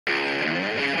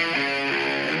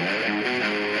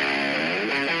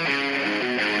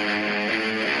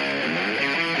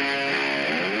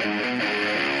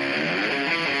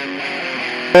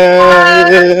You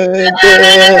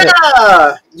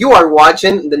are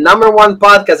watching the #1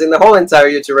 podcast in the whole entire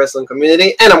YouTube wrestling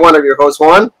community, and I'm one of your hosts,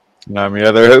 Juan. And I'm your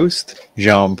other host,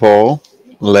 Jean-Paul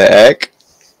Leek.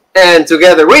 And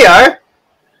together we are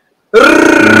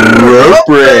Ripley.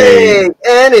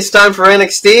 And it's time for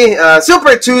NXT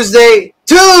Super Tuesday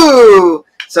 2.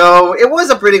 So it was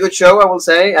a pretty good show, I will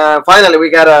say. Finally, we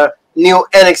got a new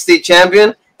NXT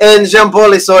champion. And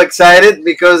Jean-Paul is so excited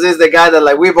because he's the guy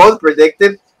that we both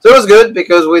predicted. So it was good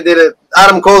because we did it.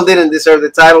 Adam Cole didn't deserve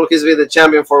the title. He's been the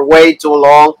champion for way too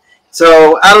long.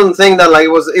 So I don't think that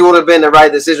it would have been the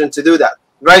right decision to do that.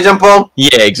 Right, Jean-Paul?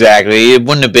 Yeah, exactly. It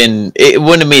wouldn't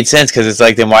have made sense because it's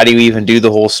like, then why do you even do the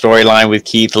whole storyline with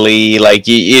Keith Lee? Like,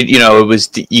 you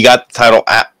got the title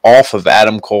off of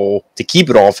Adam Cole to keep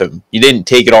it off him. You didn't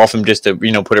take it off him just to,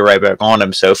 put it right back on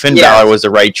him. So Finn Balor was the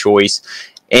right choice.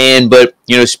 But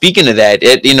speaking of that,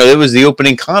 it was the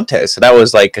opening contest. So that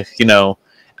was like,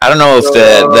 I don't know if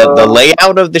the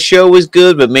layout of the show was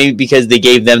good, but maybe because they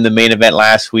gave them the main event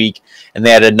last week and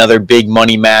they had another big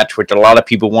money match, which a lot of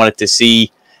people wanted to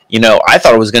see. I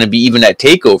thought it was going to be even at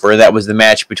TakeOver. That was the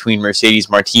match between Mercedes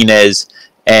Martinez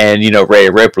and,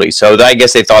 Rhea Ripley. So I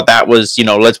guess they thought that was,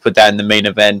 let's put that in the main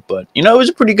event. But, it was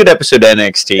a pretty good episode of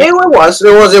NXT. It was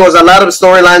a lot of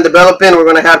storyline developing. We're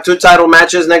going to have 2 title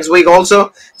matches next week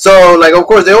also. So, of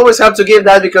course, they always have to give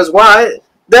that because why?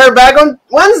 They're back on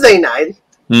Wednesday night.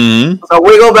 Mm-hmm. So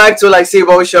we go back to see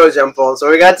both shows, Jean-Paul. So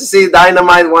we got to see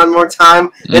Dynamite one more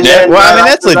time. And then,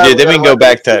 that's legit. Then we can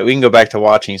go back to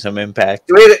watching some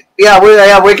Impact. We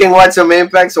can watch some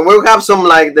Impact. So we'll have some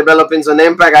developing on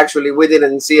Impact. Actually, we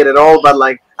didn't see it at all, but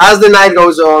as the night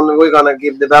goes on, we're gonna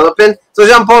keep developing. So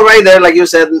Jean-Paul, right there, like you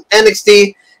said,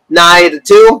 NXT Night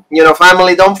 2.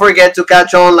 Family, don't forget to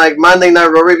catch on Monday Night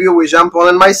Raw review with Jean-Paul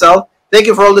and myself. Thank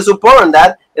you for all the support on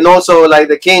that, and also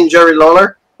the King Jerry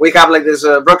Lawler. We have this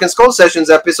Broken Skull Sessions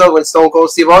episode with Stone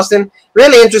Cold Steve Austin.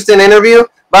 Really interesting interview.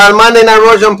 But on Monday Night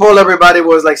Raw, Jean-Paul, everybody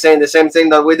was saying the same thing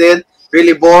that we did.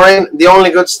 Really boring. The only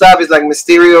good stuff is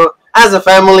Mysterio. As a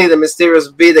family, the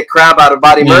Mysterios beat the crap out of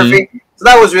Buddy Murphy. So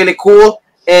that was really cool.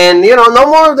 And, no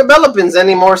more developments,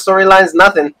 any more storylines,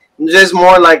 nothing. Just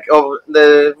more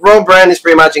the Raw brand is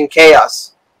pretty much in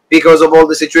chaos because of all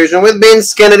the situation with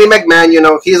Vince Kennedy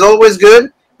McMahon. He's always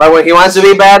good, but when he wants to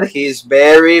be bad, he's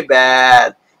very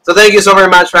bad. So thank you so very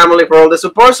much, family, for all the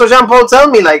support. So Jean-Paul, tell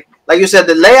me, like you said,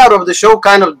 the layout of the show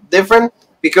kind of different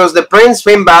because the Prince,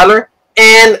 Finn Balor,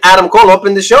 and Adam Cole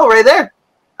opened the show right there.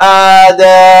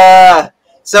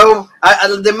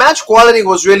 The match quality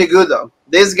was really good, though.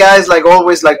 These guys,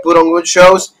 always, put on good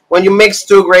shows. When you mix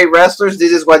 2 great wrestlers,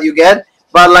 this is what you get.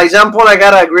 But, Jean-Paul, I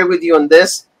gotta agree with you on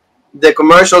this. The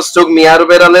commercials took me out of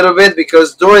it a little bit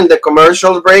because during the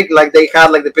commercial break, they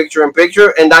had the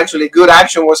picture-in-picture, and actually good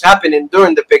action was happening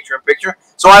during the picture-in-picture.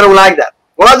 So I don't like that.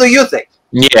 What do you think?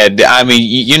 Yeah, I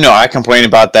mean, I complain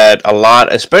about that a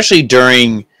lot, especially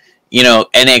during,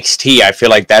 NXT. I feel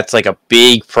like that's a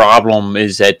big problem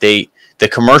is that the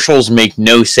commercials make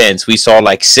no sense. We saw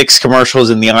 6 commercials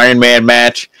in the Iron Man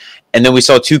match. And then we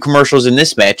saw 2 commercials in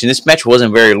this match, and this match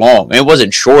wasn't very long. It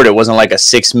wasn't short. It wasn't a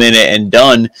 6-minute and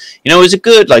done. It was a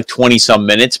good 20-some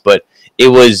minutes, but it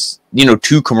was,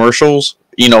 2 commercials,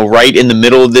 right in the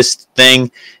middle of this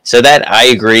thing. So that I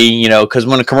agree, because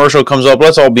when a commercial comes up,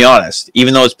 let's all be honest,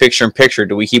 even though it's picture-in-picture,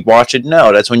 do we keep watching?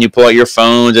 No, that's when you pull out your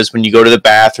phones. That's when you go to the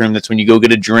bathroom. That's when you go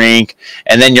get a drink.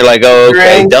 And then you're like, oh,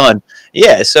 okay, done.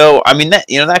 Yeah, so, I mean,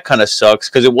 that kind of sucks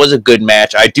because it was a good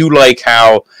match. I do like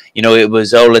how, it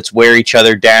was, let's wear each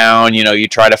other down. You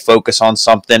try to focus on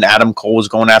something. Adam Cole was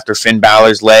going after Finn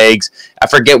Balor's legs. I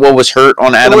forget what was hurt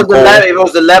on Adam Cole. It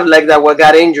was the left leg that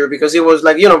got injured because it was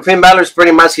Finn Balor's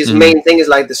pretty much his main thing is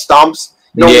the stomps.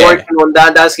 Working on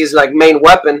that. That's his main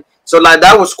weapon. So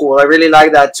that was cool. I really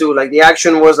like that too. The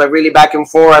action was really back and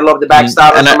forth. I love the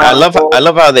backstab. And I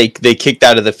love how they kicked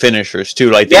out of the finishers too.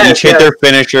 They each hit their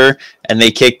finisher and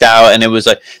they kicked out. And it was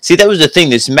see, that was the thing.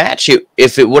 This match,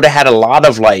 if it would have had a lot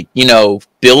of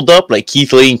build up,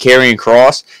 Keith Lee and Karrion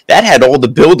Kross, that had all the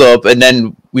build up, and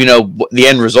then the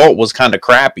end result was kind of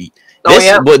crappy.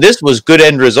 This was good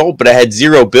end result, but it had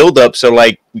 0 build up. So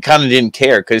we kind of didn't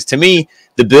care because to me,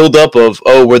 the build-up of,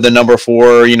 we're the number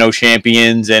 4,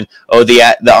 champions, and,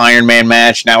 the Iron Man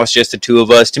match, now it's just the 2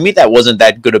 of us. To me, that wasn't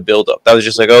that good a build-up. That was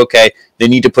just okay, they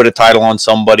need to put a title on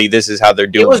somebody. This is how they're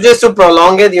doing it. Was just to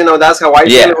prolong it, that's how I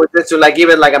feel. It was just to, give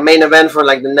it, a main event for,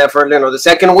 the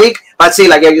second week. But see,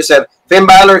 like you said, Finn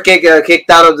Balor kicked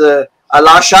out of the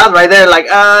last shot right there.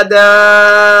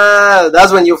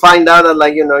 That's when you find out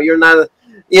that, you're not,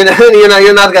 you're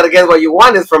not going to get what you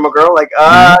wanted from a girl.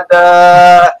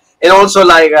 And also,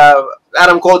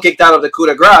 Adam Cole kicked out of the coup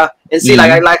de grace, and see,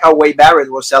 like, I like how Wade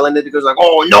Barrett was selling it, because like,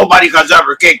 oh, nobody has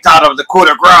ever kicked out of the coup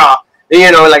de grace. You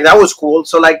know, like, that was cool.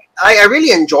 So like, I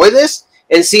really enjoy this,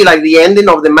 and see, like, the ending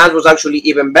of the match was actually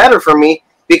even better for me,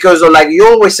 because like you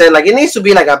always said, like, it needs to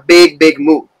be like a big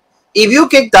move. If you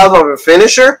kicked out of a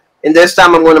finisher, and this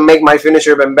time I'm going to make my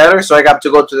finisher even better, so I got to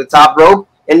go to the top rope,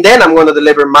 and then I'm going to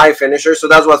deliver my finisher. So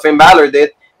that's what Finn Balor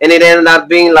did, and it ended up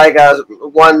being like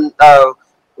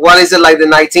what is it, like the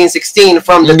 1916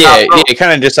 from the top rope. Yeah,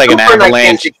 kind of just like Super an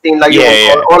avalanche. 1916, like you call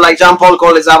it. Or like Jean Paul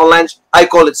called it avalanche, I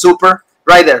call it super.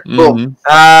 Right there, boom.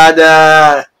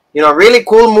 You know, really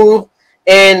cool move.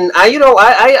 And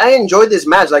I enjoyed this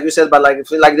match, like you said, but like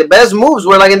the best moves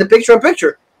were like in the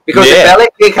picture-in-picture. Because the belly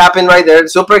kick happened right there, the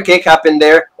super kick happened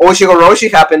there,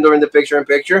 Oshigoroshi happened during the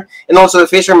picture-in-picture, and also the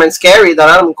Fisherman's Carry that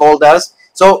Adam Cole does.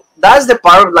 So that's the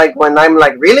part of like when I'm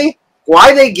like, really?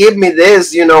 Why they give me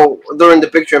this, you know, during the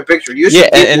picture-in-picture?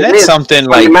 And that's something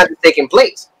like the match is taking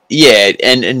place. Yeah,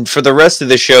 and for the rest of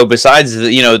the show, besides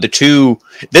the two,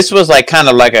 this was like kind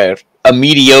of like a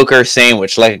mediocre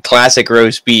sandwich, like a classic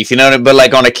roast beef, but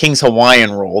like on a King's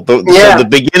Hawaiian roll. So the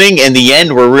beginning and the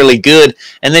end were really good,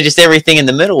 and then just everything in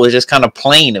the middle was just kind of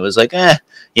plain. It was like, but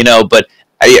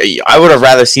I would have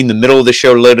rather seen the middle of the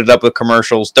show loaded up with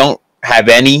commercials. Don't have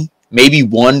any. Maybe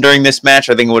one during this match.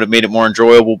 I think it would have made it more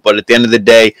enjoyable. But at the end of the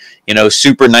day,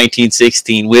 Super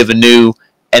 1916, we have a new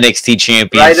NXT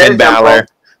champion, Finn Balor.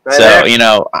 Right so, there.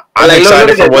 I'm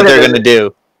excited for what they're going to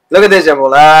do. Look at this, Jumbo.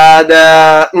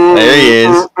 There he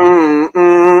is.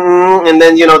 And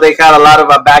then, they had a lot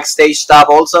of backstage stuff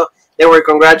also. They were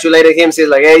congratulating him. So he's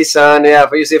like, hey, son,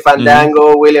 for you see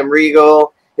Fandango, William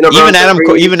Regal.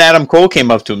 Even Adam Cole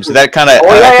came up to him. So that kind of,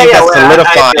 I think that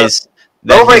solidifies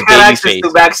Nobody had access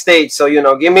to backstage. So,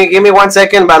 give me 1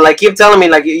 second. But, like, keep telling me,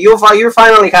 like, you're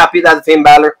finally happy that Finn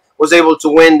Balor was able to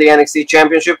win the NXT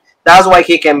Championship. That's why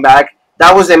he came back.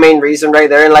 That was the main reason right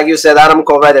there. And like you said, Adam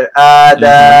Cole right there.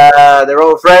 They're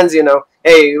all friends,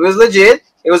 Hey, it was legit.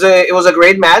 It was a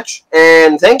great match.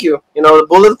 And thank you. The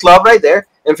Bullet Club right there.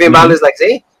 And Finn Balor is like,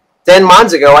 see, 10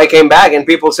 months ago I came back. And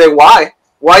people say, why?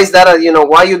 Why is that,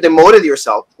 why you demoted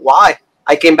yourself? Why?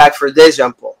 I came back for this,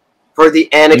 Jean Paul. For the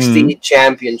NXT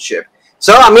Championship.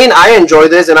 So, I enjoy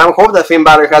this. And I hope that Finn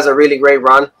Balor has a really great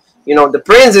run. The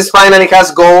Prince finally has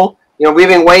goal. We've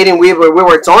been waiting. We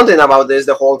were taunting about this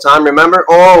the whole time. Remember?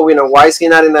 Oh, why is he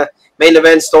not in the main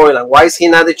event storyline? Why is he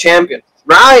not the champion?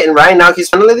 Right, and right now he's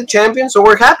finally the champion, so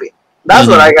we're happy. That's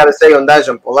what I gotta say on that,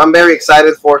 Jean Paul. I'm very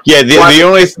excited for. Yeah, the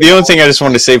only thing I just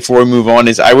want to say before we move on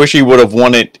is I wish he would have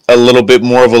won it a little bit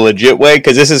more of a legit way,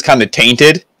 because this is kind of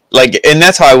tainted. Like, and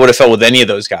that's how I would have felt with any of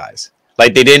those guys.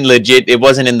 Like, they didn't legit. It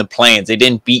wasn't in the plans. They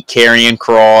didn't beat Karrion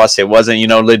Kross. It wasn't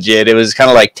legit. It was kind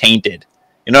of like tainted.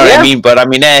 You know what I mean? But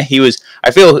he was.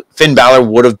 I feel Finn Balor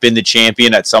would have been the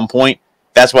champion at some point.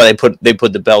 That's why they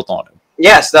put the belt on him.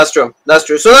 Yes, that's true. That's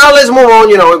true. So now let's move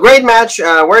on. A great match.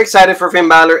 We're excited for Finn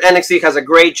Balor. NXT has a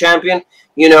great champion.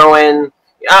 And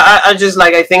I just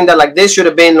I think that this should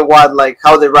have been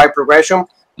how the right progression.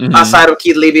 Aside of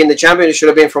Keith Lee being the champion, it should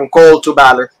have been from Cole to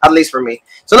Balor, at least for me.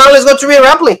 So now let's go to Rhea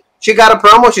Ripley. She got a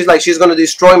promo. She's going to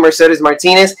destroy Mercedes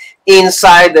Martinez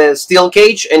inside the steel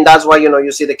cage, and that's why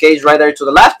you see the cage right there to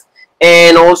the left.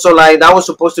 And also that was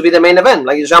supposed to be the main event.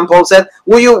 Like Jean Paul said,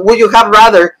 would you have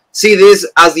rather see this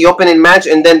as the opening match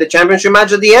and then the championship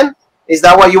match at the end? Is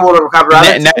that what you would have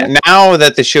rather? Now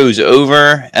that the show's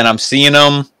over and I'm seeing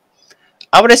them,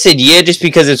 I would have said just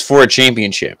because it's for a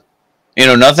championship.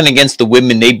 Nothing against the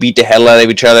women. They beat the hell out of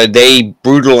each other. They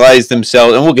brutalized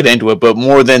themselves, and we'll get into it, but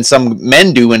more than some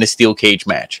men do in a steel cage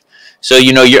match. So,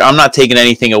 I'm not taking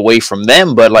anything away from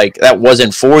them, but, that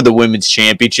wasn't for the women's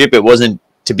championship. It wasn't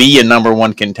to be a number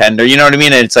one contender. You know what I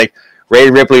mean? And it's like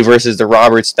Rhea Ripley versus the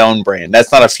Robert Stone brand.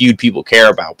 That's not a feud people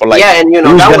care about. But, who's going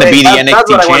to be the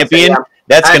NXT champion?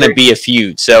 That's going to be a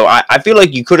feud. So I feel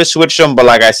like you could have switched them, but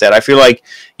like I said, I feel like,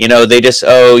 they just,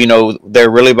 they're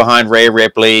really behind Rhea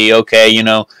Ripley. Okay,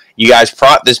 you guys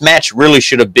this match really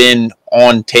should have been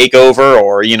on TakeOver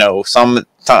or,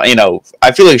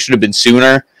 I feel like it should have been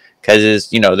sooner because,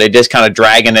 they just kind of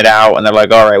dragging it out and they're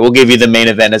like, all right, we'll give you the main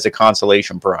event as a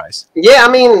consolation prize. Yeah,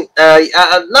 now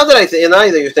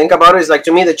that you think about it, it's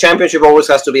to me, the championship always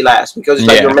has to be last because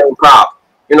it's your main prop.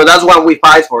 That's what we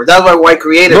fight for. That's why I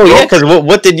created. Oh yeah, because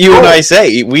what did you and I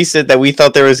say? We said that we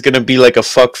thought there was going to be a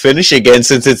fuck finish again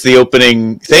since it's the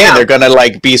opening thing. Yeah. They're going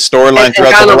to be a storyline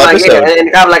throughout the whole episode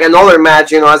and have another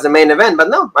match, as the main event. But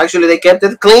no, actually they kept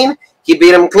it clean. He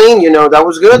beat him clean. That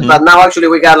was good. But now actually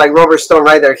we got Robert Stone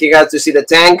right there. He got to see the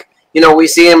tank. We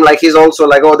see him he's also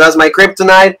oh, that's my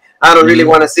kryptonite. I don't really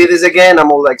want to see this again. I'm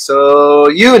all so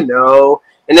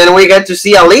and then we get to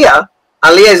see Aaliyah.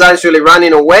 Aaliyah is actually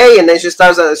running away, and then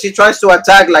she tries to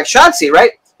attack like Shotzi,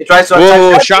 right? He tries to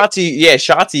attack Shotzi. Yeah,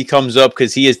 Shotzi comes up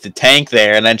because he is the tank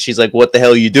there, and then she's like, "What the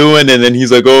hell are you doing?" And then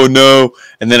he's like, "Oh no!"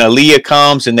 And then Aaliyah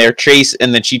comes, and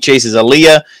and then she chases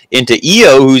Aaliyah into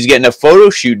Io, who's getting a photo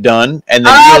shoot done, and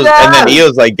then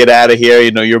Io's like, "Get out of here!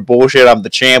 You know, you're bullshit. I'm the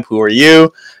champ. Who are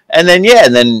you?" And then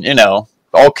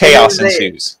all chaos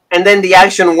ensues. And then the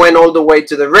action went all the way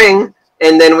to the ring,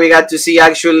 and then we got to see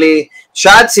actually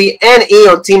Shotzi and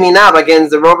Io teaming up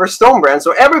against the Robert Stone brand.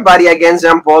 So everybody against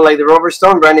Jean Paul, like the Robert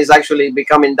Stone brand, is actually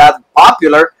becoming that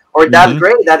popular or that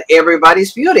great that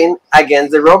everybody's feuding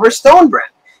against the Robert Stone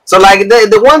brand. So like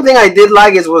the one thing I did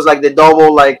like was like the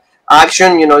double like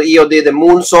action. You know, Io did the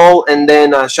moonsault, and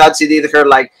then Shotzi did her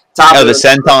like top. Oh, the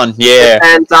senton, yeah.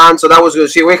 The senton, so that was good.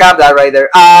 See, we have that right there.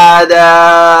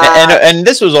 And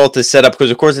this was all to set up because,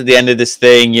 of course, at the end of this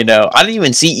thing, I didn't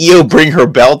even see Io bring her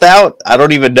belt out. I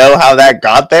don't even know how that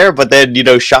got there. But then,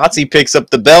 Shotzi picks up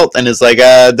the belt and is like,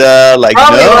 like,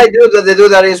 probably no. the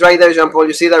dude that is right there, Jean Paul.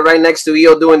 You see that right next to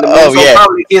Io doing the move. Oh, yeah.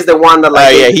 Probably he's the one that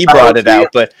like. Oh, yeah, he brought it out.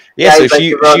 But yeah, so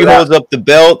she holds up the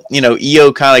belt.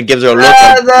 Io kind of gives her a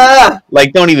look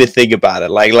like, don't even think about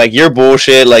it. Like you're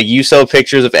bullshit. Like, you sell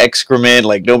pictures of excrement.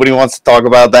 Like, nobody wants to talk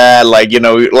about that. Like,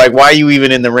 like, why are you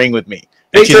even in the ring with me?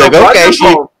 And she's like, okay,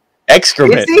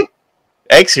 excrement.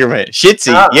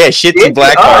 Shitzy. Yeah, Shitzy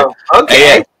Blackheart.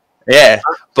 Okay. Yeah.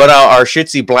 But our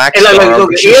Shitzy Black Star. Look, in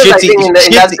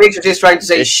that picture, she's trying to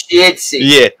say Shitzy.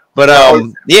 Yeah. But,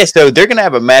 so they're going to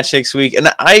have a match next week.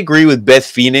 And I agree with Beth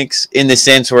Phoenix in the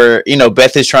sense where,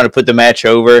 Beth is trying to put the match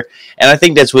over. And I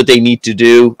think that's what they need to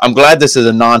do. I'm glad this is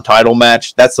a non-title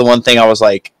match. That's the one thing I was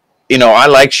like, I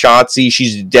like Shotzi.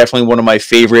 She's definitely one of my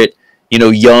favorite,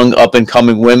 young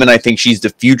up-and-coming women. I think she's the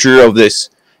future of this,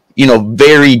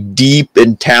 very deep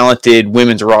and talented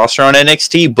women's roster on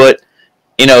NXT. But,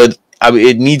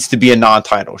 it needs to be a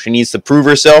non-title. She needs to prove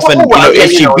herself. And,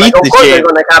 if she beats the champ... they're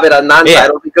going to have it a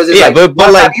non-title because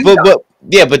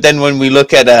it's but then when we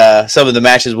look at some of the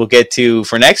matches we'll get to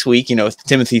for next week,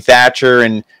 Timothy Thatcher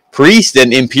and Priest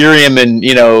and Imperium and,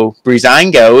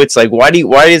 Breezango, it's like,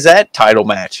 why is that title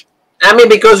match? I mean,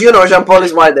 because, Jean Paul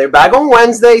is why they're back on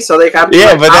Wednesday, so they have to...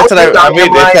 Yeah, but that's what I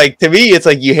mean. It's like, to me, it's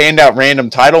like you hand out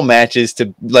random title matches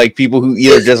to, like, people who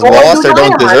either just lost or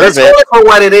don't deserve it. For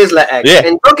what it is, LeX. Yeah.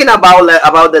 And talking about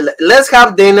let's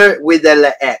have dinner with the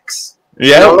LeX.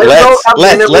 Yeah,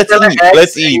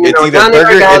 let's eat. It's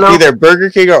either Burger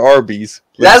King or Arby's.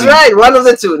 That's right, one of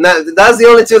the two. Now, that's the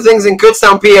only two things in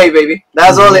Kutztown, PA, baby.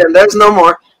 That's all in. There's no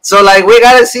more. So, like, we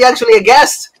got to see actually a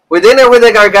guest. With dinner with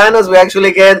the Garganos, we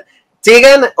actually get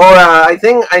Tegan, or I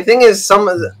think is some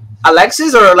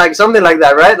Alexis or like something like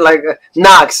that, right? Like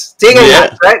Knox, Tegan,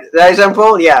 Knox, right? That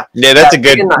example, yeah. Yeah, that's a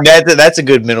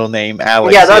good middle name,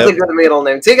 Alex. Yeah, that's a good middle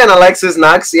name. Tegan Alexis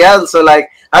Knox, yeah. So like,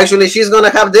 actually, she's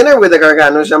gonna have dinner with the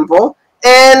Garganos, Jean Paul,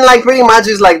 and like pretty much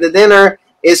is like the dinner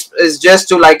is just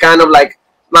to like kind of like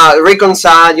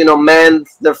reconcile, mend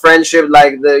the friendship,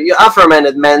 like the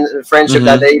aforementioned men friendship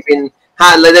that they've been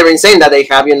saying that they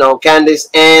have, Candice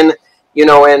and.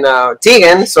 And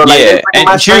Tegan, so like they're pretty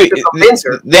much trying to convince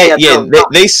her.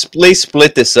 They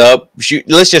split this up.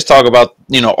 Let's just talk about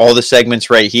all the segments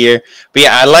right here. But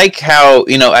yeah, I like how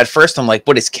at first I'm like,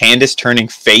 what is Candice turning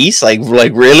face? Like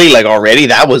really? Like already?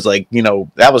 That was like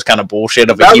that was kind of bullshit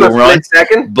of a heel run.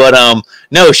 But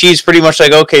no, she's pretty much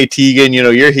like, okay, Tegan,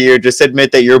 you're here. Just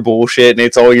admit that you're bullshit and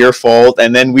it's all your fault,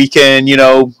 and then we can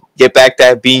get back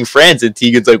to being friends. And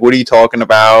Tegan's like, what are you talking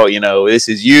about? This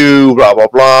is you, blah, blah,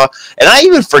 blah. And I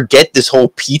even forget this whole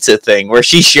pizza thing where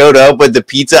she showed up with the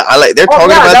pizza. They're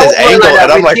talking about this angle,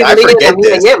 and I'm like, I forget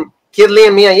this. Kid Lee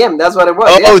and Mia Yim, that's what it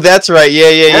was. Oh, that's right.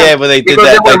 Yeah. But they did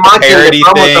that like, parody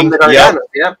thing.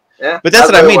 Yeah. But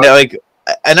that's what I mean. Like,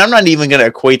 and I'm not even going to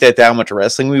equate that to how much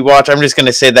wrestling we watch. I'm just going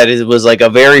to say that it was like a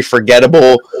very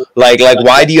forgettable, like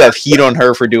why do you have heat on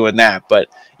her for doing that? But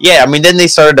yeah, I mean, then they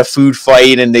started a food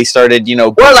fight and they started, beating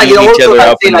each other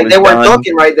up. Like they were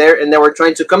talking right there and they were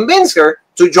trying to convince her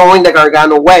to join the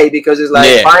Gargano way because it's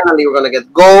like, finally we're going to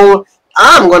get gold.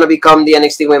 I'm going to become the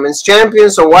NXT Women's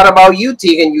Champion. So what about you,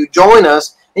 Tegan? You join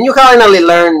us and you finally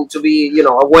learn to be,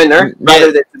 a winner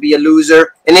rather than to be a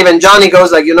loser. And even Johnny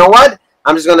goes like, you know what?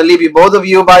 I'm just going to leave both of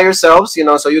you by yourselves,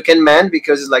 so you can mend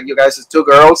because it's like you guys are two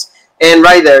girls. And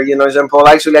right there, Jean Paul,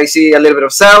 actually, I see a little bit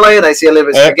of salad. I see a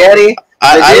little bit of spaghetti.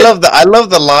 I love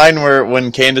the line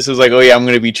when Candice was like, oh, yeah, I'm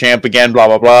going to be champ again, blah,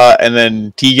 blah, blah. And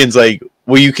then Tegan's like,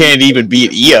 well, you can't even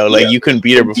beat Io. Like, you couldn't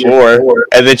beat her before.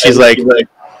 And then she's like,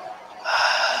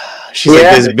 She's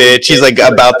like this bitch. She's like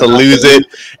about to lose it.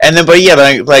 And then, but yeah,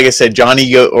 like I said,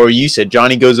 you said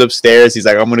Johnny goes upstairs. He's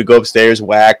like, I'm gonna go upstairs,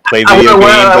 whack, play video games,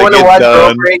 like get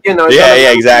done.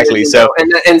 Yeah, exactly. So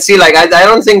and see, like I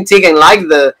don't think Tegan liked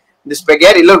the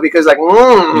spaghetti look because like,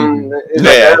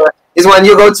 it's when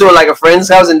you go to like a friend's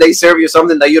house and they serve you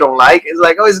something that you don't like. It's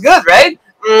like, oh, it's good, right?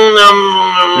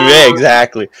 Yeah,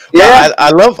 exactly. Yeah,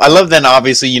 well, I love. Then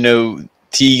obviously,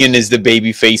 Tegan is the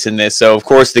baby face in this, so of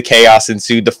course the chaos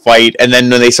ensued, the fight, and then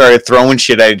when they started throwing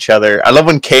shit at each other. I love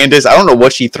when Candace, I don't know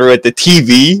what she threw at the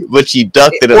TV, but she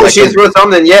ducked it. Oh, she threw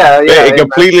something, it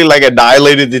completely like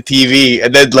annihilated the TV,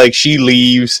 and then like she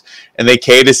leaves, and then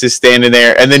Candace is standing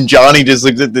there, and then Johnny just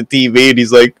looks at the TV, and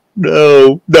he's like,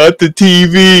 no, not the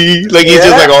TV. Like he's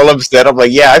just like all upset. I'm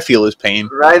like, yeah, I feel his pain.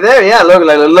 Right there, yeah.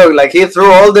 Look, like he threw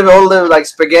all the like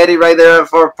spaghetti right there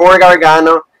for poor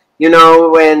Gargano.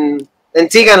 And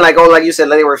Tegan, like you said,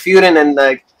 like they were feuding, and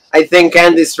like I think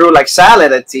Candice threw like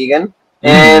salad at Tegan,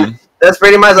 and that's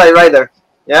pretty much like right there.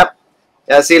 Yep.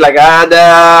 Yeah. See, like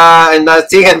and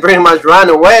Tegan pretty much ran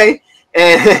away,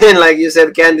 and like you said,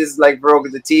 Candice like broke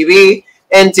the TV,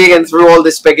 and Tegan threw all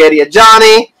the spaghetti at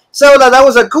Johnny. So that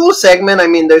was a cool segment. I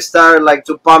mean, they started like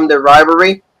to pump the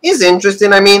rivalry. It's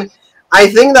interesting. I mean, I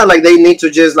think that like they need to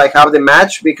just like have the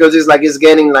match because it's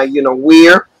getting like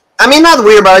weird. I mean, not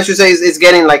weird, but I should say it's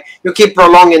getting like you keep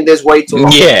prolonging this way too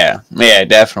long. Yeah,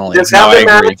 definitely. Just have the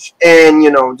match,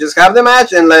 and just have the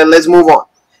match, and let's move on.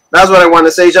 That's what I want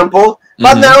to say, Jean Paul.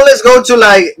 But now let's go to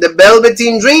like the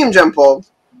Velveteen Dream, Jean Paul.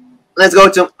 Let's go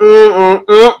to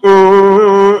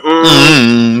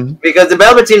because the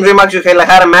Velveteen Dream actually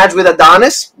had a match with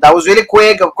Adonis. That was really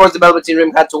quick. Of course, the Velveteen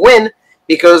Dream had to win.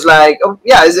 Because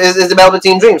it's the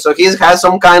Velveteen Dream, so he has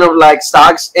some kind of like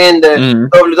stocks in the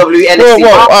WWE NXT.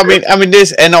 Well, I mean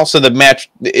this, and also the match.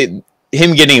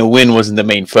 Him getting a win wasn't the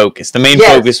main focus. The main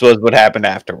focus was what happened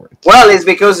afterwards. Well, it's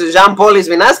because Jean Paul has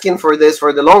been asking for this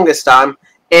for the longest time,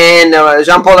 and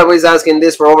Jean Paul was asking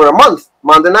this for over a month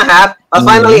and a half. It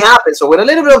finally happened. So with a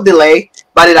little bit of delay,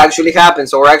 but it actually happened.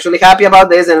 So we're actually happy about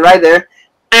this, and right there.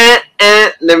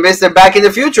 Then Mr. Back in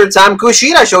the Future time,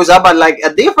 Kushida shows up at like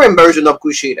a different version of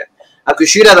Kushida. A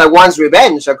Kushida that wants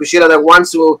revenge. A Kushida that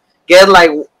wants to get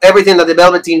like everything that the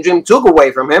Velveteen Dream took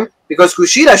away from him. Because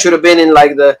Kushida should have been in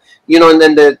like the, in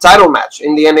the title match,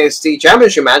 in the NXT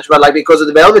Championship match. But like because of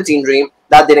the Velveteen Dream,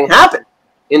 that didn't happen.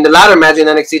 In the latter match in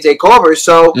NXT TakeOver.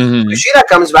 So Kushida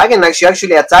comes back and like she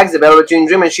actually attacks the Velveteen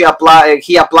Dream and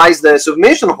he applies the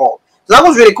submission hold. So that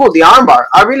was really cool. The armbar.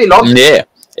 I really loved it.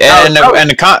 Yeah. And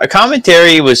the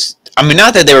commentary was, I mean,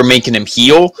 not that they were making him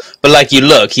heel, but like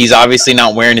he's obviously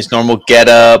not wearing his normal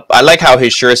getup. I like how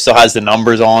his shirt still has the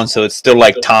numbers on, so it's still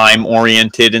like time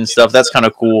oriented and stuff. That's kind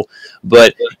of cool.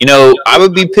 But I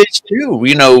would be pissed too.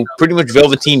 Pretty much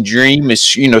Velveteen Dream is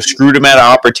screwed him out of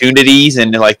opportunities,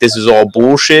 and like this is all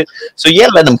bullshit. So yeah,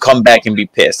 let him come back and be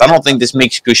pissed. I don't think this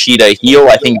makes Kushida a heel.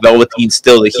 I think Velveteen's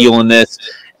still the heel in this,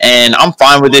 and I'm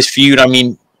fine with this feud. I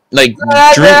mean, like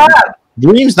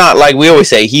Dream's not, like we always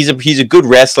say, he's a good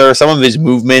wrestler. Some of his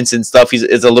movements and stuff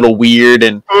is a little weird,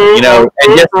 and and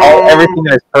just everything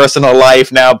in his personal life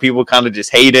now, people kind of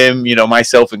just hate him,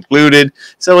 myself included.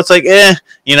 So it's like,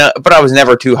 but I was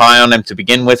never too high on him to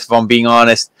begin with, if I'm being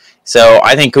honest. So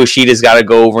I think Kushida's got to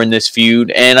go over in this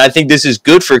feud, and I think this is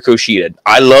good for Kushida.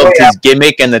 I loved his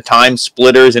gimmick and the time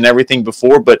splitters and everything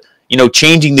before, but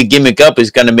changing the gimmick up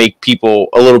is going to make people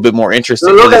a little bit more interested.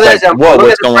 Look at this.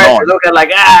 What's going on? Look at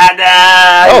like,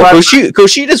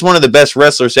 Kushida's one of the best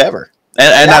wrestlers ever.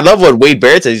 And I love what Wade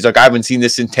Barrett says. He's like, I haven't seen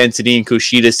this intensity in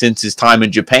Kushida since his time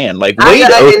in Japan. Like Wade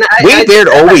Barrett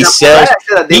always sells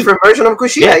a different version of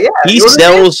Kushida.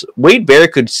 Wade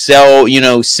Barrett could sell,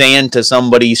 sand to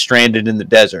somebody stranded in the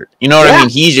desert. You know what I mean?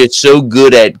 He's just so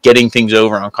good at getting things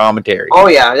over on commentary. Oh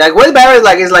yeah, like Wade Barrett,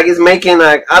 is making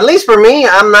like, at least for me,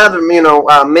 I'm not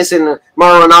missing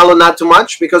Mauro Ronaldo not too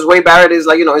much because Wade Barrett is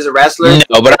like he's a wrestler.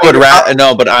 No,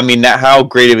 but I mean how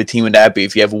great of a team would that be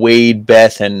if you have Wade,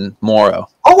 Beth, and Mauro?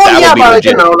 Oh well, yeah, but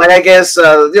I guess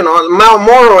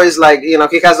Mauro is like he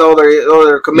has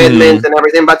other commitments and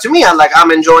everything. But to me,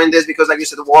 I'm enjoying this because, like you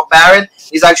said, Wade Barrett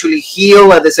is actually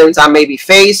heel at the same time, maybe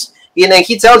face.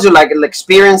 He tells you like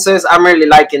experiences. I'm really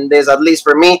liking this, at least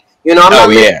for me. I'm not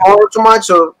looking forward too much,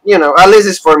 so at least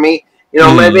it's for me.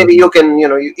 Maybe you can,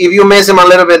 if you miss him a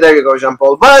little bit, there you go, Jean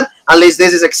Paul. But at least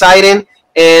this is exciting,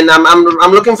 and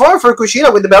I'm looking forward for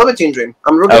Kushida with the Velveteen Dream.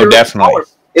 I'm looking definitely forward.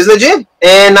 It's legit,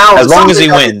 and now as long as he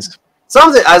wins.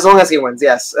 As long as he wins,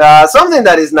 yes. Something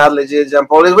that is not legit, Jean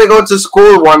Paul, is we go to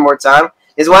school one more time.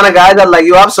 Is one a guy that like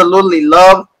you absolutely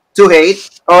love to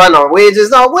hate, or no, we're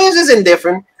just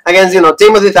indifferent against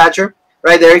Timothy Thatcher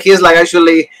right there. He's like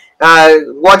actually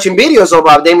watching videos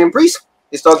of Damian Priest.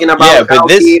 He's talking about how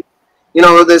he,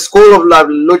 the school of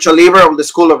lucha libre, or the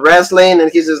school of wrestling,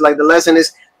 and he says like the lesson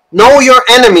is know your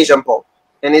enemy, Jean-Paul.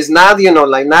 And it's not,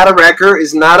 not a record,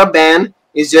 it's not a band,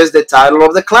 it's just the title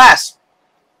of the class.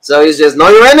 So it's just know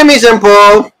your enemy,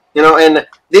 Jean-Paul. And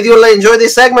did you enjoy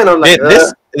this segment or like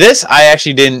this I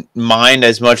actually didn't mind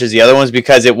as much as the other ones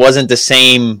because it wasn't the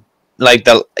same like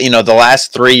the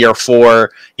last 3 or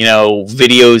 4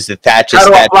 videos that Thatch how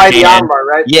to apply the armbar,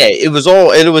 right? Yeah, it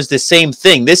was the same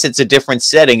thing. It's a different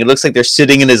setting. It looks like they're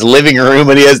sitting in his living room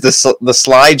and he has the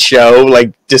slideshow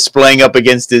like displaying up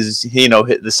against his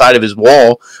the side of his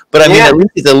wall. But I mean, at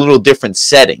least it's a little different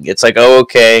setting. It's like, oh,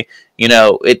 okay.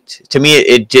 To me,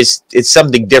 it's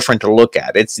something different to look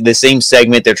at. It's the same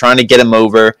segment. They're trying to get him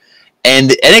over.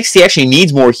 And NXT actually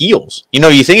needs more heels.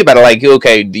 You think about it like,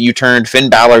 okay, you turned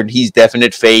Finn Balor, he's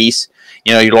definite face.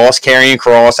 You lost Karrion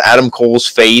Kross, Adam Cole's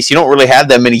face. You don't really have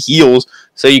that many heels,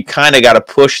 so you kind of got to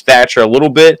push Thatcher a little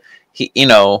bit.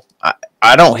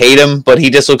 I don't hate him, but he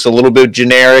just looks a little bit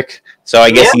generic. So I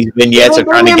guess these vignettes are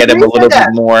trying to get him a little bit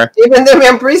more. Even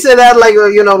Damian Priest said that, like,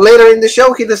 later in the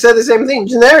show, he just said the same thing,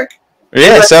 generic.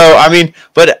 Yeah, so, I mean,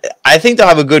 but I think they'll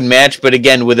have a good match. But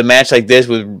again, with a match like this,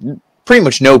 with pretty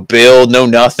much no build, no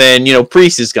nothing,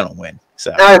 Priest is going to win.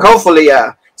 So hopefully,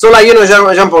 yeah. So, like,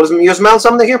 Jean-Paul, you smell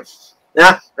something here?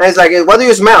 Yeah. And it's like, what do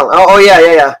you smell? Oh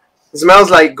yeah. It smells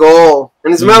like gold.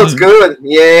 And it smells good.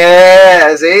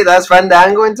 Yeah, see? That's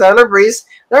Fandango and Tyler Breeze.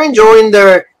 They're enjoying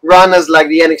their run as, like,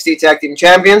 the NXT Tag Team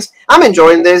Champions. I'm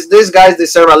enjoying this. These guys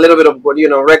deserve a little bit of,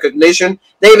 recognition.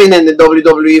 They've been in the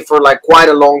WWE for, like, quite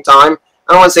a long time.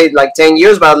 I don't want to say, like, 10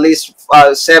 years, but at least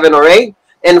 7 or 8.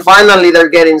 And finally, they're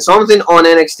getting something on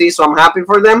NXT, so I'm happy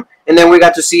for them. And then we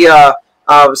got to see a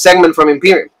segment from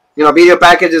Imperium. Video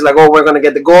packages like, oh, we're going to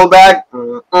get the gold back.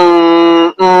 Not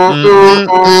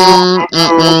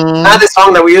the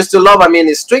song that we used to love. I mean,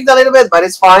 it's strict a little bit, but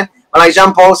it's fine. But like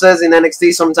Jean-Paul says, in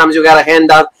NXT, sometimes you got to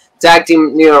hand out tag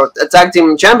team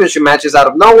championship matches out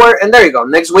of nowhere. And there you go.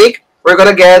 Next week, we're going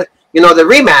to get, the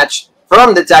rematch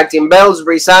from the tag team belts.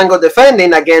 Breezango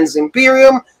defending against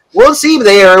Imperium. We'll see if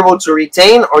they are able to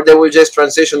retain or they were just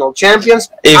transitional champions.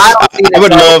 I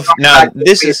would love, now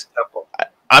this is,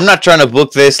 I'm not trying to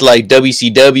book this like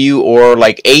WCW or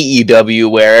like AEW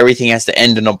where everything has to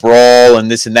end in a brawl and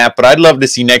this and that, but I'd love to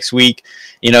see next week,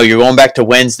 you're going back to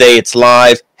Wednesday, it's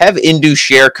live, have Indu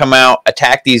Share come out,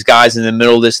 attack these guys in the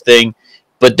middle of this thing,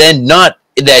 but then not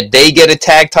that they get a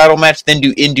tag title match, then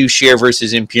do Indu Share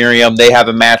versus Imperium, they have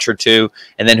a match or two,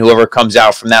 and then whoever comes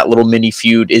out from that little mini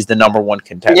feud is the #1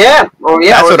 contender. Yeah,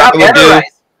 that's what I would do.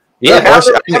 Yeah,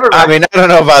 I mean, I don't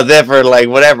know about that for like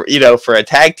whatever, for a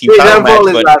tag team title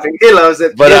match, but he loves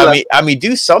it. But I mean,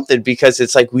 do something because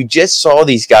it's like we just saw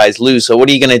these guys lose. So what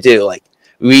are you gonna do? Like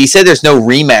we said, there's no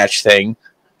rematch thing,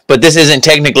 but this isn't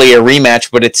technically a rematch.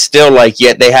 But it's still like,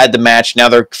 yet they had the match. Now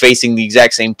they're facing the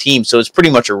exact same team, so it's pretty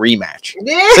much a rematch.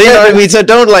 Yeah. So you know what I mean? So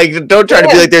don't try to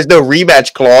be like there's no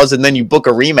rematch clause, and then you book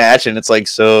a rematch, and it's like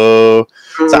so.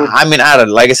 So I mean, I don't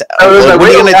know. Like I said,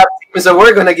 so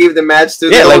we're gonna give the match to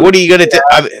like what are you gonna do?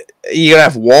 You gonna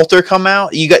have Walter come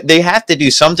out? They have to do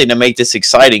something to make this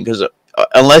exciting because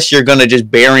unless you're gonna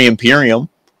just bury Imperium,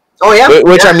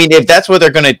 which I mean, if that's what they're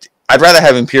gonna, I'd rather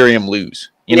have Imperium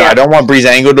lose. I don't want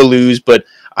Breezango to lose, but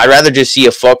I'd rather just see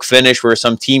a fuck finish where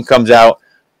some team comes out,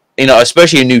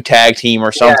 especially a new tag team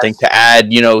or something to add,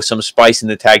 some spice in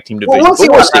the tag team division. We'll see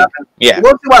what happens. Yeah,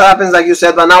 we'll see what happens, like you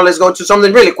said. But now let's go to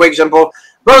something really quick, Jean-Paul.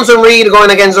 Bronson Reed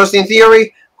going against Austin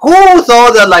Theory. Who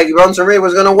thought that like Bronson Reed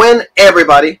was going to win?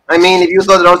 Everybody. I mean, if you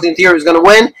thought that Austin Theory was going to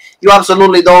win, you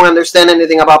absolutely don't understand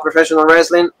anything about professional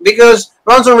wrestling because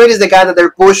Bronson Reed is the guy that they're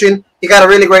pushing. He got a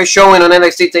really great showing on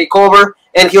NXT TakeOver,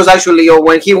 and he was actually,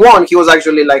 when he won, he was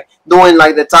actually like doing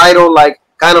like the title, like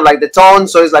kind of like the tone.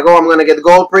 So he's like, oh, I'm going to get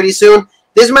gold pretty soon.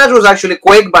 This match was actually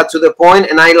quick, but to the point,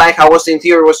 and I like how Austin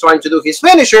Theory was trying to do his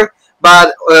finisher,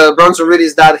 but Bronson Reed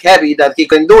is that heavy that he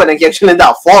can do it, and he actually ended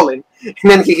up falling. And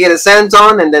then he hit a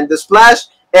senton, and then the splash,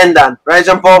 and done. Right,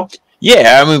 Jean-Paul?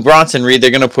 Yeah, I mean, Bronson Reed, they're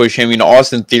going to push him.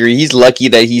 Austin Theory, he's lucky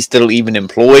that he's still even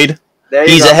employed.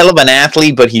 He's a hell of an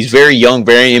athlete, but he's very young,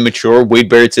 very immature. Wade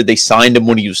Barrett said they signed him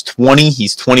when he was 20.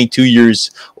 He's 22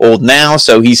 years old now,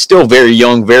 so he's still very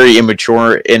young, very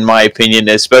immature, in my opinion,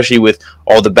 especially with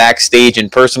all the backstage and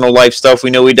personal life stuff we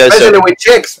know he does. Especially with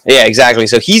chicks. Yeah, exactly.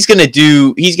 So he's gonna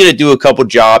do a couple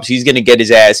jobs. He's gonna get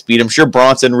his ass beat. I'm sure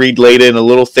Bronson Reed laid in a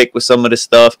little thick with some of the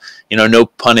stuff. No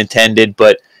pun intended,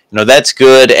 but that's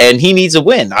good, and he needs a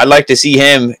win. I'd like to see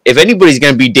him. If anybody's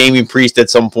gonna be Damian Priest at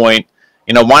some point,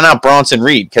 why not Bronson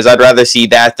Reed? Because I'd rather see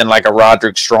that than like a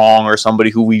Roderick Strong or somebody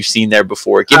who we've seen there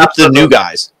before. Give it to the new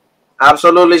guys.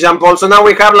 Absolutely, Jean-Paul. So now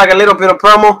we have like a little bit of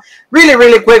promo, really,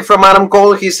 really quick from Adam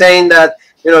Cole. He's saying that,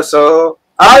 so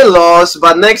I lost,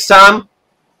 but next time,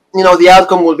 the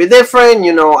outcome will be different.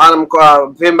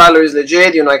 Finn Balor is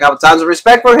legit. I have tons of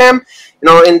respect for him.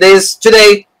 In this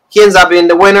today, he ends up being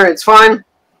the winner. It's fine.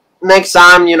 Next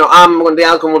time, the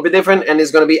outcome will be different, and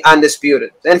it's going to be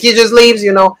undisputed. And he just leaves.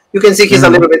 You can see he's a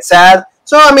little bit sad.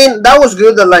 So I mean, that was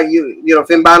good that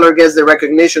Finn Balor gets the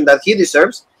recognition that he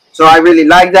deserves. So I really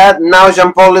like that. Now,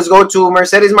 Jean-Paul, let's go to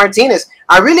Mercedes Martinez.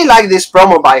 I really like this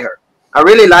promo by her. I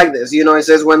really like this. It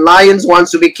says when lions want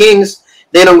to be kings,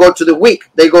 they don't go to the weak.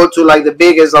 They go to like the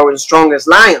biggest or strongest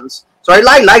lions. So I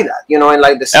like that. And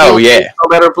like the skill,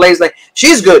 better plays. Like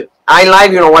she's good. I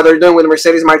like what they're doing with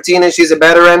Mercedes Martinez. She's a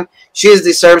veteran. She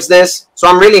deserves this. So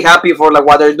I'm really happy for like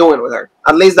what they're doing with her.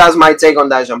 At least that's my take on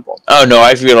that, Jean-Paul. Oh no,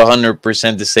 I feel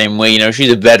 100% the same way.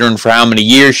 She's a veteran for how many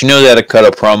years? She knows how to cut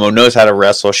a promo, knows how to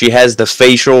wrestle. She has the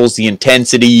facials, the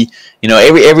intensity.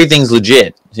 Everything's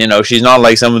legit. She's not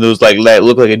like some of those like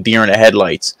look like a deer in the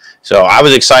headlights. So I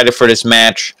was excited for this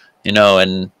match.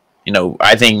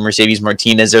 I think Mercedes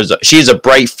Martinez, she has a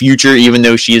bright future, even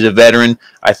though she is a veteran.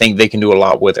 I think they can do a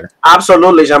lot with her.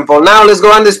 Absolutely, Jean-Paul. Now let's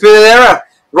go Undisputed Era.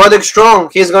 Roderick Strong.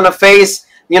 He's gonna face,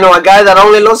 a guy that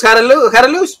only knows how to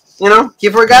lose. He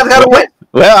forgot how to win.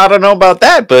 Well, I don't know about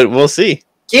that, but we'll see.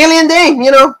 Killian Dane,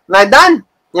 like done.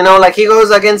 Like he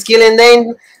goes against Killian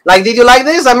Dane. Like, did you like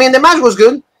this? I mean, the match was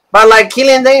good, but like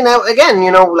Killian Dane again,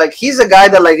 like he's a guy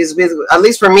that like is, at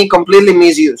least for me, completely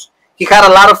misused. He had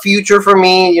a lot of future for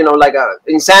me, like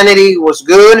Insanity was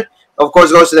good. Of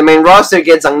course, goes to the main roster,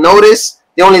 gets unnoticed.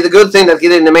 The good thing that he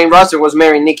did in the main roster was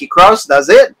marry Nikki Cross. That's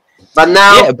it. But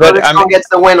now, Strong gets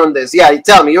the win on this. Yeah,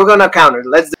 tell me, you're gonna counter.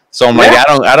 So I'm like,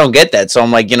 I don't get that. So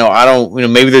I'm like, I don't,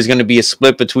 maybe there's gonna be a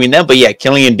split between them. But yeah,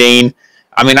 Killian Dane.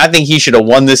 I mean, I think he should have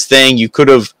won this thing. You could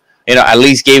have, at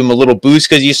least gave him a little boost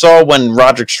because you saw when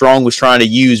Roderick Strong was trying to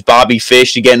use Bobby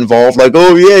Fish to get involved. Like,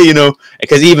 oh yeah,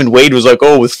 because even Wade was like,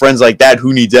 oh, with friends like that,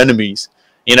 who needs enemies?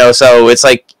 So it's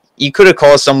like you could have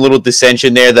caused some little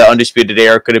dissension there. The Undisputed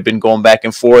Era could have been going back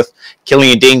and forth.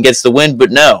 Killian Dane gets the win,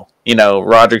 but no.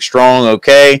 Roderick Strong,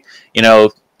 okay.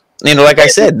 Like I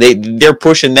said, they're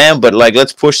pushing them, but like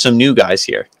let's push some new guys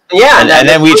here. Yeah, and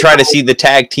then we try to see the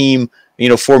tag team,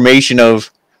 formation of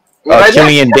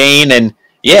Killian Dane and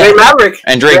Drake Maverick.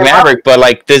 And Drake Maverick. But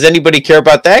like, does anybody care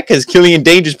about that? Because Killian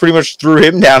Dane just pretty much threw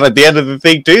him down at the end of the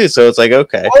thing too. So it's like,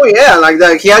 okay. Oh yeah, like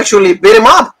that. He actually beat him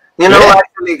up.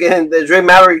 Actually, the Drake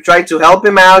Maverick tried to help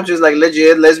him out, just like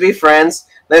legit. Let's be friends.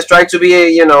 Let's try to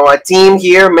be a team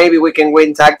here. Maybe we can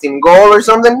win tag team goal or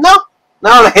something.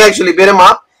 No, they actually beat him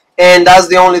up, and that's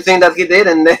the only thing that he did.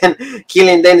 And then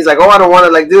Killian Dane is like, oh, I don't want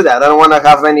to like do that. I don't want to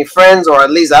have any friends, or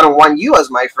at least I don't want you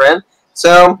as my friend.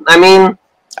 So I mean,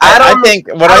 I think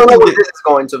know what this is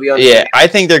going to be. Honest. Yeah, I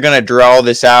think they're gonna draw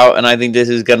this out, and I think this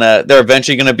is they're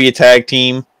eventually gonna be a tag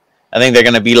team. I think they're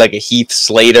gonna be like a Heath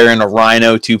Slater and a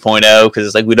Rhino 2.0 because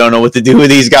it's like we don't know what to do with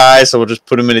these guys, so we'll just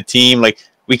put them in a team. Like.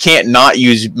 We can't not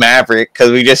use Maverick because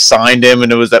we just signed him,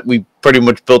 and it was that we pretty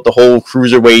much built the whole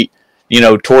cruiserweight,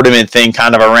 tournament thing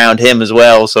kind of around him as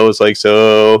well. So it's like,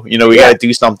 we got to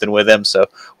do something with him. So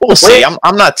we'll see.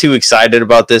 I'm not too excited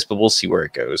about this, but we'll see where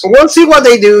it goes. We'll see what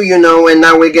they do, and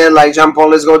now we get like Jean-Paul.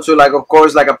 Let's go to like, of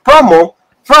course, like a promo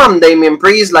from Damian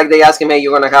Priest. Like they ask him, hey,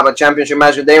 you're gonna have a championship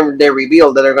match. They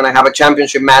revealed that they're gonna have a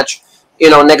championship match.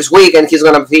 Next week, and he's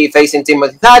going to be facing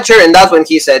Timothy Thatcher, and that's when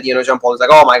he said, Jean-Paul is like,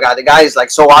 oh my God, the guy is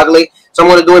like so ugly, so I'm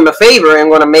going to do him a favor, and I'm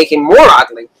going to make him more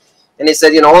ugly. And he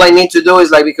said, all I need to do is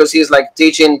like, because he's like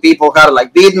teaching people how to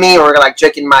like beat me, or like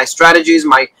checking my strategies,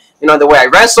 my, the way I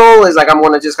wrestle, is like, I'm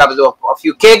going to just have to do a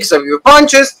few kicks, a few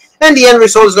punches, and the end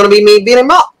result is going to be me beating him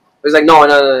up. He's like, no,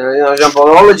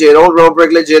 Jean-Paul, all legit, all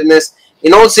rubric legitness,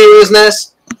 in all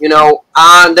seriousness,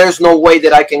 there's no way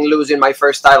that I can lose in my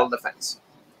first title defense.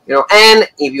 And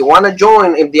if you want to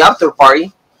join in the after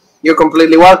party, you're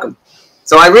completely welcome.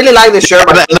 So I really like the shirt.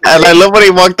 And I love when he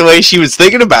walked away. She was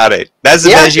thinking about it. That's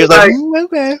the best. She was like,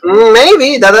 okay.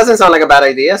 Maybe. That doesn't sound like a bad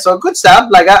idea. So good stuff.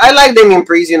 Like, I like Damian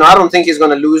Priest. I don't think he's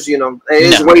going to lose.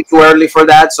 It's way too early for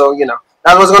that. So,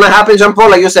 that's what's going to happen,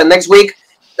 Jean-Paul. Like you said, next week,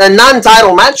 the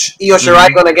non-title match, Io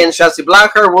Shirai going against Shotzi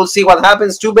Blackheart. We'll see what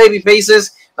happens. Two baby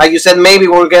faces. Like you said, maybe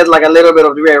we'll get like a little bit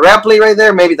of Rhea Ripley right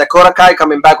there. Maybe Dakota Kai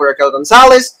coming back with Raquel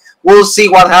Gonzalez. We'll see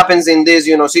what happens in this,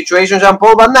 situation,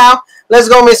 Jean-Paul. But now, let's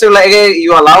go, Mr. Legge.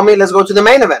 You allow me? Let's go to the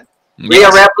main event. Yes.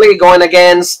 Rhea Ripley going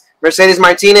against Mercedes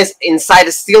Martinez inside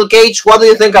a steel cage. What do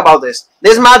you think about this?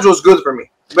 This match was good for me.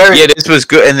 Very good. This was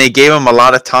good, and they gave him a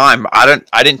lot of time. I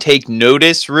didn't take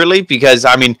notice really because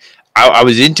I mean I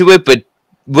was into it, but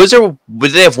would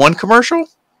they have one commercial?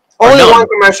 Only one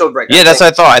commercial break. Yeah, that's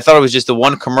what I thought. I thought it was just the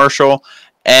one commercial.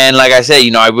 And like I said, you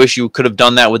know, I wish you could have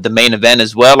done that with the main event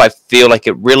as well. I feel like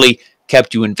it really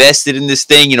kept you invested in this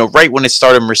thing. You know, right when it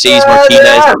started, Mercedes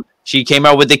Martinez, she came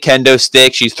out with the kendo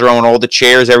stick. She's throwing all the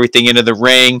chairs, everything into the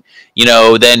ring. You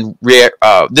know, then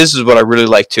this is what I really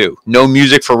like too. No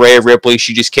music for Rhea Ripley.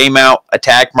 She just came out,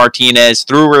 attacked Martinez,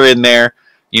 threw her in there,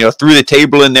 you know, threw the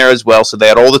table in there as well. So they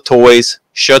had all the toys,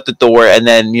 shut the door, and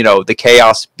then, you know, the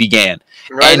chaos began.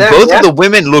 Right and there, both of the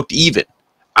women looked even.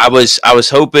 I was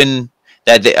hoping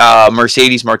that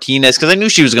Mercedes Martinez, because I knew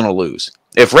she was going to lose.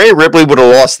 If Rhea Ripley would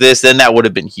have lost this, then that would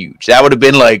have been huge. That would have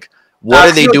been like, what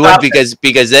are they doing?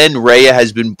 Because then Rhea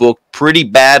has been booked pretty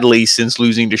badly since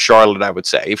losing to Charlotte, I would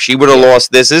say. If she would have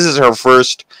lost this is her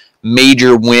first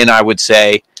major win, I would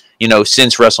say, you know,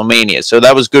 since WrestleMania. So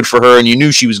that was good for her, and you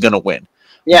knew she was going to win.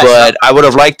 Yes. But I would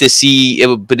have liked to see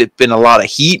it been a lot of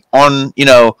heat on, you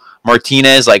know,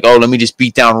 Martinez, like, oh, let me just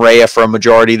beat down Rhea for a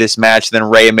majority of this match. Then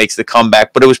Rhea makes the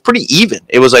comeback. But it was pretty even.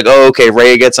 It was like, oh, okay,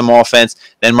 Rhea gets some offense.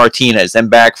 Then Martinez. Then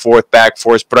back, forth.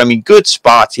 But, I mean, good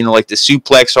spots, you know, like the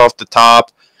suplex off the top,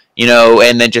 you know,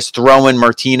 and then just throwing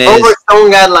Martinez.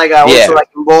 Stone got, like, also, like,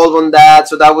 involved on that.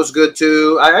 So that was good,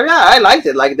 too. I liked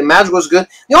it. Like, the match was good.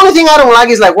 The only thing I don't like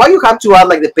is, like, why you have to add,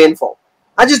 like, the pinfall?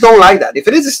 I just don't like that. If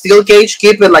it is a steel cage,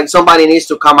 keep it like somebody needs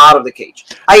to come out of the cage.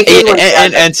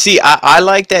 And see, I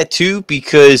like that too,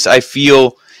 because I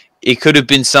feel it could have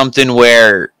been something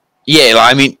where, yeah,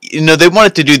 I mean, you know, they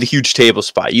wanted to do the huge table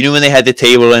spot. You knew when they had the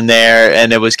table in there,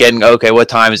 and it was getting, okay, what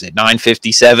time is it?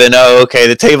 9:57. Oh, okay,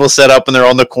 the table's set up, and they're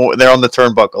on the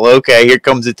turnbuckle. Okay, here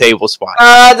comes the table spot.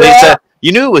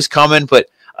 You knew it was coming, but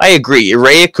I agree.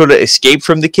 Rhea could have escaped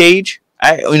from the cage.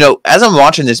 You know, as I'm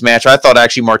watching this match, I thought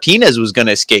actually Martinez was going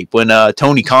to escape when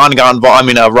Tony Khan got involved. I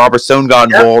mean, Robert Stone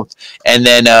got involved, and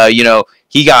then you know,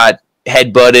 he got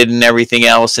headbutted and everything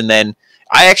else. And then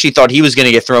I actually thought he was going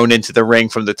to get thrown into the ring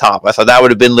from the top. I thought that would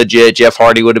have been legit. Jeff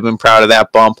Hardy would have been proud of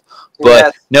that bump.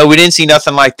 But no, we didn't see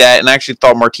nothing like that. And I actually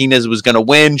thought Martinez was going to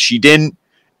win. She didn't.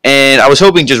 And I was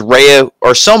hoping just Rhea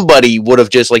or somebody would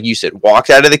have just, like you said, walked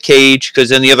out of the cage, because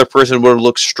then the other person would have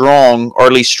looked strong, or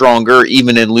at least stronger,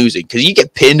 even in losing. Because you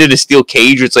get pinned in a steel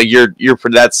cage, it's like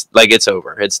that's like it's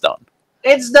over, it's done.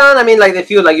 It's done. I mean, like the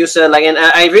feud, like you said, like, and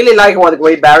I really like what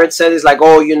Wade Barrett said. Is like,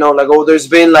 oh, you know, like, oh, there's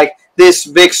been like this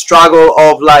big struggle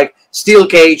of like steel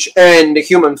cage and the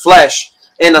human flesh,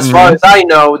 and as far as I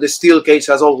know, the steel cage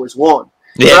has always won.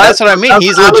 Yeah, so that's what I mean.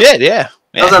 He's legit. Yeah.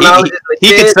 Yeah,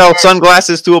 he could sell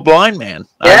sunglasses to a blind man.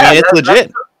 I mean, it's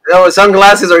legit.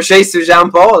 Sunglasses or shades to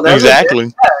Jean Paul.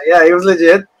 Exactly. Yeah, he was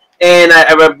legit. And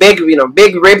a big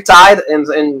rip tied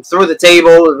and through the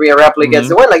table, Rhea Ripley gets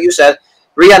the win. Like you said,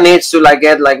 Rhea needs to like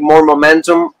get like more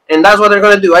momentum, and that's what they're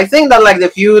gonna do. I think that like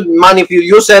the money feud,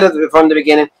 you said it from the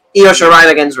beginning, Io Shirai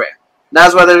against Rhea.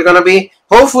 That's what they're gonna be.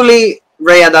 Hopefully,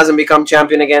 Rhea doesn't become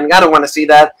champion again. I don't want to see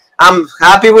that. I'm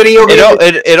happy with Io.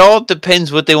 It all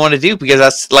depends what they want to do, because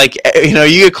that's like, you know,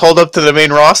 you get called up to the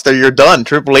main roster, you're done.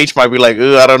 Triple H might be like,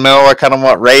 ooh, I don't know, I kind of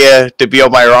want Rhea to be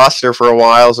on my roster for a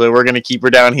while, so we're going to keep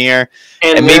her down here.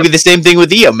 And maybe the same thing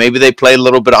with Io. Maybe they play a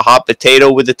little bit of hot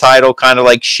potato with the title, kind of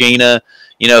like Shayna,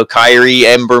 you know, Kyrie,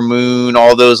 Ember Moon,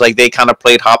 all those, like they kind of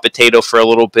played hot potato for a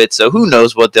little bit, so who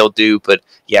knows what they'll do. But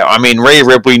yeah, I mean, Rhea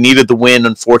Ripley needed the win,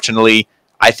 unfortunately.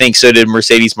 I think so did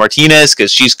Mercedes Martinez,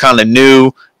 because she's kind of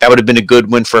new. That would have been a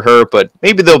good win for her, but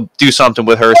maybe they'll do something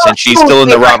with her since she's still in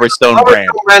the Robert Stone brand.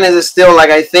 Brand is still, like,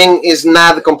 I think, is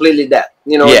not completely dead.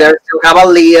 You know, they still have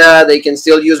Aaliyah. They can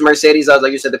still use Mercedes as,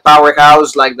 like you said, the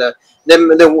powerhouse, like the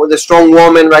strong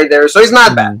woman right there. So it's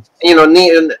not bad. You know,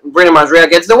 pretty much Rhea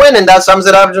gets the win, and that sums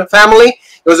it up. Family,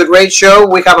 it was a great show.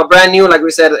 We have a brand new, like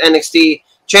we said, NXT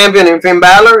champion in Finn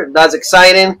Balor. That's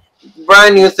exciting.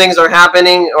 Brand new things are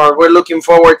happening, or we're looking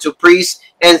forward to Priest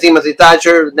and Timothy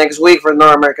Thatcher next week for the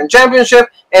North American Championship,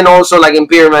 and also like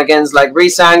Imperium against like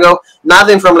Breezango.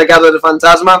 Nothing from Legado del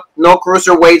Fantasma. No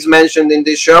cruiserweights mentioned in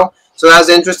this show, so that's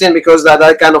interesting, because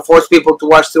that kind of forced people to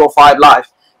watch 205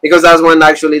 live, because that's when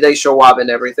actually they show up and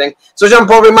everything. So Jean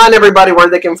Paul, remind everybody where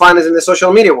they can find us in the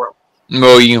social media world.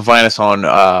 Well, you can find us on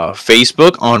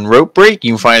Facebook on Rope Break.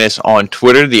 You can find us on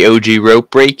Twitter, the OG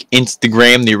Rope Break,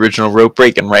 Instagram, the original Rope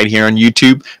Break, and right here on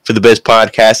YouTube for the best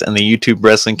podcast in the YouTube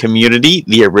wrestling community,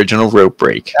 the original Rope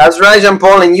Break. That's right, Jean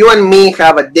Paul, and you and me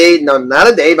have a date. No,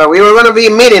 not a date, but we were going to be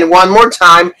meeting one more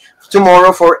time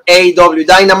tomorrow for AEW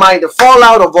Dynamite, the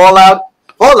fallout of All Out.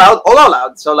 All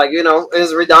out. So, like, you know,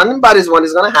 it's redundant, but it's when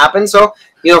it's going to happen. So,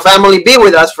 you know, family, be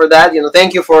with us for that. You know,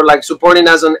 thank you for, like, supporting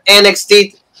us on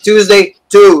NXT Tuesday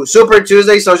 2, Super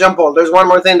Tuesday. So, Jean Paul, there's one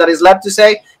more thing that is left to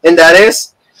say, and that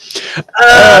is...